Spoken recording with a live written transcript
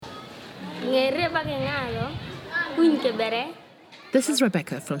This is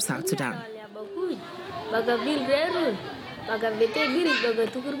Rebecca from South Sudan.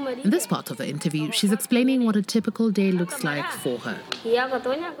 In this part of the interview, she's explaining what a typical day looks like for her.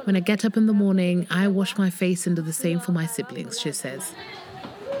 When I get up in the morning, I wash my face and do the same for my siblings, she says.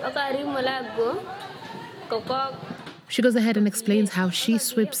 She goes ahead and explains how she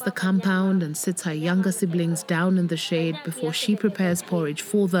sweeps the compound and sits her younger siblings down in the shade before she prepares porridge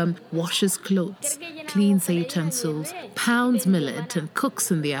for them, washes clothes, cleans the utensils, pounds millet and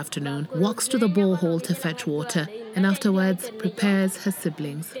cooks in the afternoon, walks to the borehole to fetch water, and afterwards prepares her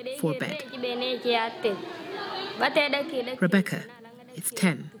siblings for bed. Rebecca is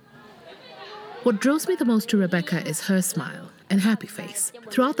 10. What draws me the most to Rebecca is her smile and happy face.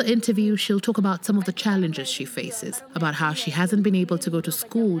 Throughout the interview, she'll talk about some of the challenges she faces, about how she hasn't been able to go to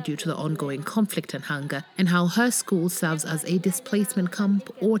school due to the ongoing conflict and hunger, and how her school serves as a displacement camp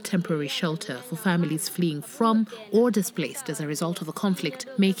or temporary shelter for families fleeing from or displaced as a result of the conflict,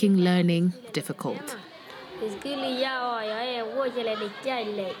 making learning difficult.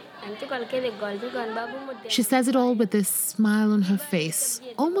 She says it all with this smile on her face,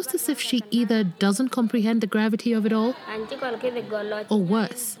 almost as if she either doesn't comprehend the gravity of it all, or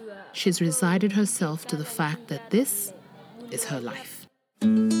worse, she's resigned herself to the fact that this is her life.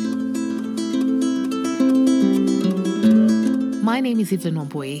 My name is Evelyn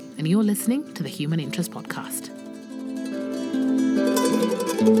Omboye, and you're listening to the Human Interest Podcast.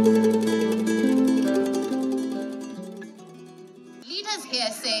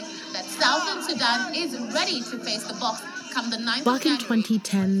 South Sudan is ready to face the box come the 9th Back in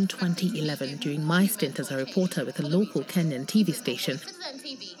 2010-2011, during my stint as a reporter with a local Kenyan TV station,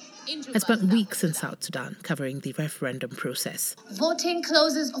 I spent weeks in South Sudan covering the referendum process. Voting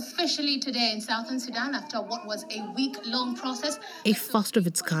closes officially today in Southern Sudan after what was a week-long process. A first of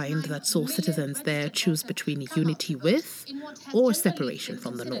its kind that saw citizens there choose between unity with or separation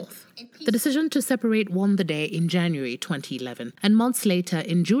from the North. The decision to separate won the day in January 2011, and months later,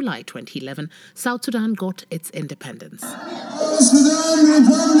 in July 2011, South Sudan got its independence.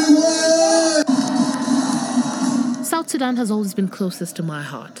 South Sudan has always been closest to my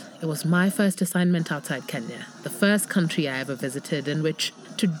heart. It was my first assignment outside Kenya, the first country I ever visited in which,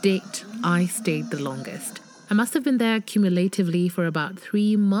 to date, I stayed the longest. I must have been there cumulatively for about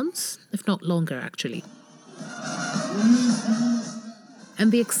 3 months, if not longer, actually.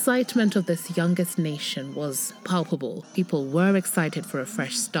 And the excitement of this youngest nation was palpable. People were excited for a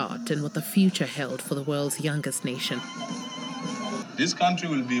fresh start and what the future held for the world's youngest nation. This country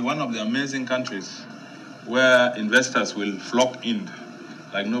will be one of the amazing countries where investors will flock in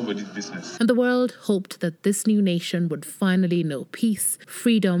like nobody's business. And the world hoped that this new nation would finally know peace,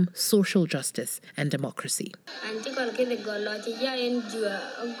 freedom, social justice, and democracy.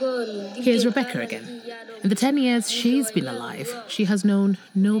 Here's Rebecca again. In the 10 years she's been alive, she has known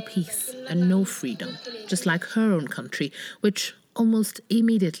no peace and no freedom, just like her own country, which almost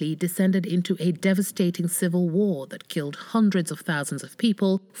immediately descended into a devastating civil war that killed hundreds of thousands of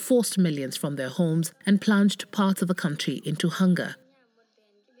people, forced millions from their homes, and plunged parts of the country into hunger.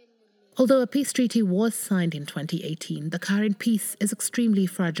 Although a peace treaty was signed in 2018, the current peace is extremely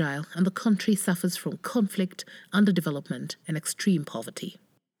fragile and the country suffers from conflict, underdevelopment, and extreme poverty.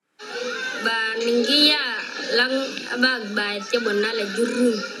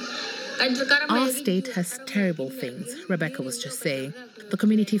 Our state has terrible things, Rebecca was just saying. The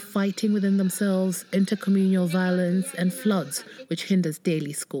community fighting within themselves, intercommunal violence, and floods, which hinders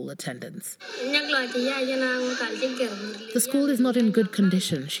daily school attendance. The school is not in good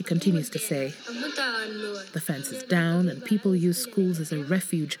condition, she continues to say. The fence is down, and people use schools as a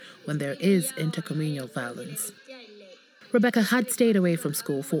refuge when there is intercommunal violence. Rebecca had stayed away from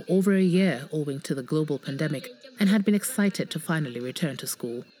school for over a year owing to the global pandemic and had been excited to finally return to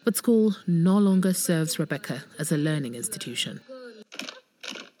school. But school no longer serves Rebecca as a learning institution.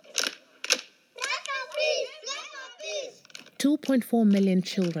 2.4 million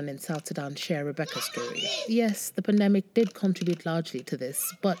children in South Sudan share Rebecca's story. Yes, the pandemic did contribute largely to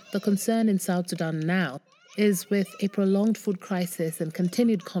this, but the concern in South Sudan now is with a prolonged food crisis and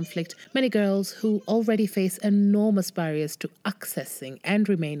continued conflict, many girls who already face enormous barriers to accessing and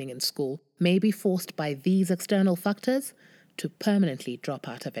remaining in school may be forced by these external factors to permanently drop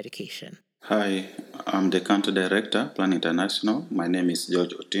out of education. Hi, I'm the Country Director, Plan International. My name is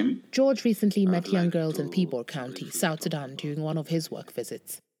George Otim. George recently met young girls in Pibor County, South Sudan, during one of his work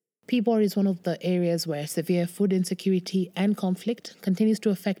visits. Pibor is one of the areas where severe food insecurity and conflict continues to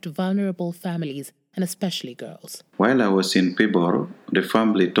affect vulnerable families and especially girls. While I was in Pibor, the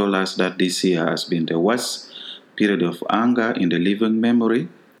family told us that this year has been the worst period of hunger in the living memory.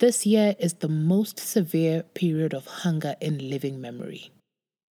 this year is the most severe period of hunger in living memory.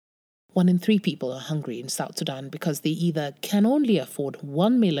 1 in 3 people are hungry in South Sudan because they either can only afford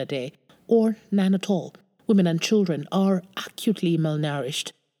 1 meal a day or none at all. Women and children are acutely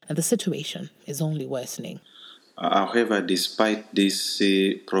malnourished, and the situation is only worsening. However, despite this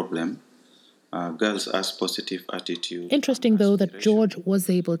problem, girls has positive attitude. Interesting, though, that George was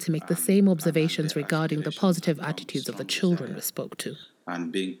able to make the same observations regarding the positive attitudes of the children we spoke to.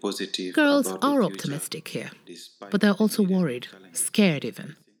 And being positive. Girls are optimistic here, but they're also worried, scared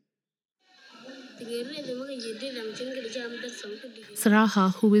even.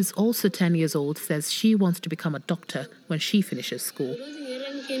 Saraha, who is also 10 years old, says she wants to become a doctor when she finishes school,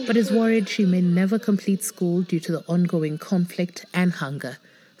 but is worried she may never complete school due to the ongoing conflict and hunger,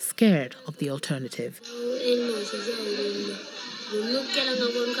 scared of the alternative.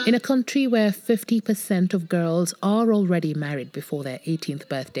 In a country where 50% of girls are already married before their 18th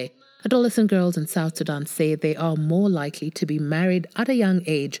birthday, adolescent girls in South Sudan say they are more likely to be married at a young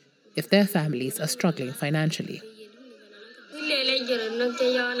age if their families are struggling financially.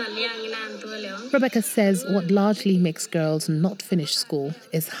 Rebecca says what largely makes girls not finish school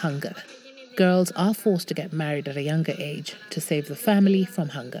is hunger. Girls are forced to get married at a younger age to save the family from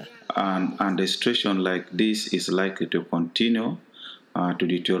hunger. And a situation like this is likely to continue to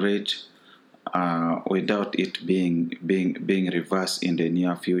deteriorate without it being reversed in the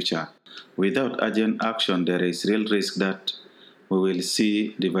near future. Without urgent action, there is real risk that we will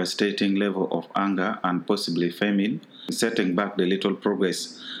see devastating level of hunger and possibly famine, setting back the little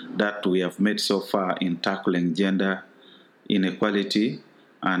progress that we have made so far in tackling gender inequality,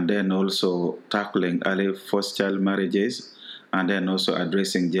 and then also tackling early first child marriages, and then also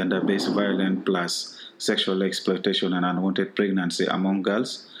addressing gender-based violence plus sexual exploitation and unwanted pregnancy among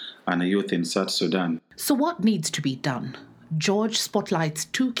girls and youth in South Sudan. So what needs to be done? George spotlights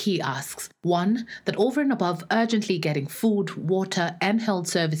 2 key asks. 1, that over and above urgently getting food, water, and health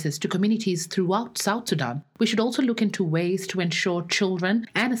services to communities throughout South Sudan, we should also look into ways to ensure children,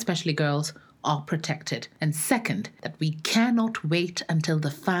 and especially girls, are protected. And 2nd, that we cannot wait until the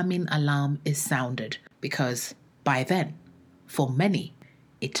famine alarm is sounded, because by then, for many,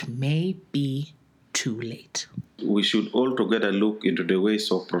 it may be too late. We should all together look into the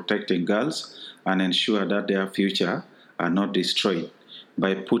ways of protecting girls and ensure that their future are not destroyed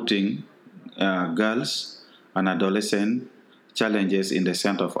by putting girls and adolescent challenges in the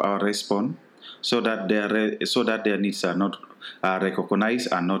center of our response, so that their needs are not recognized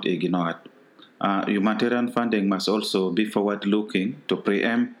and not ignored. Humanitarian funding must also be forward-looking to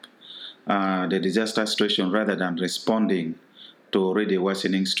preempt the disaster situation rather than responding to already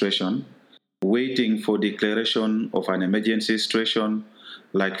worsening situation. Waiting for declaration of an emergency situation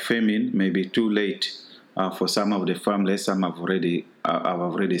like famine may be too late for some of the families. Some have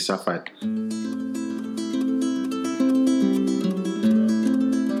already suffered.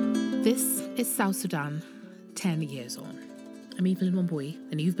 This is South Sudan, 10 years on. I'm Evelyn Wambui,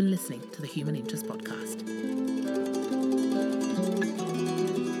 and you've been listening to the Human Interest Podcast.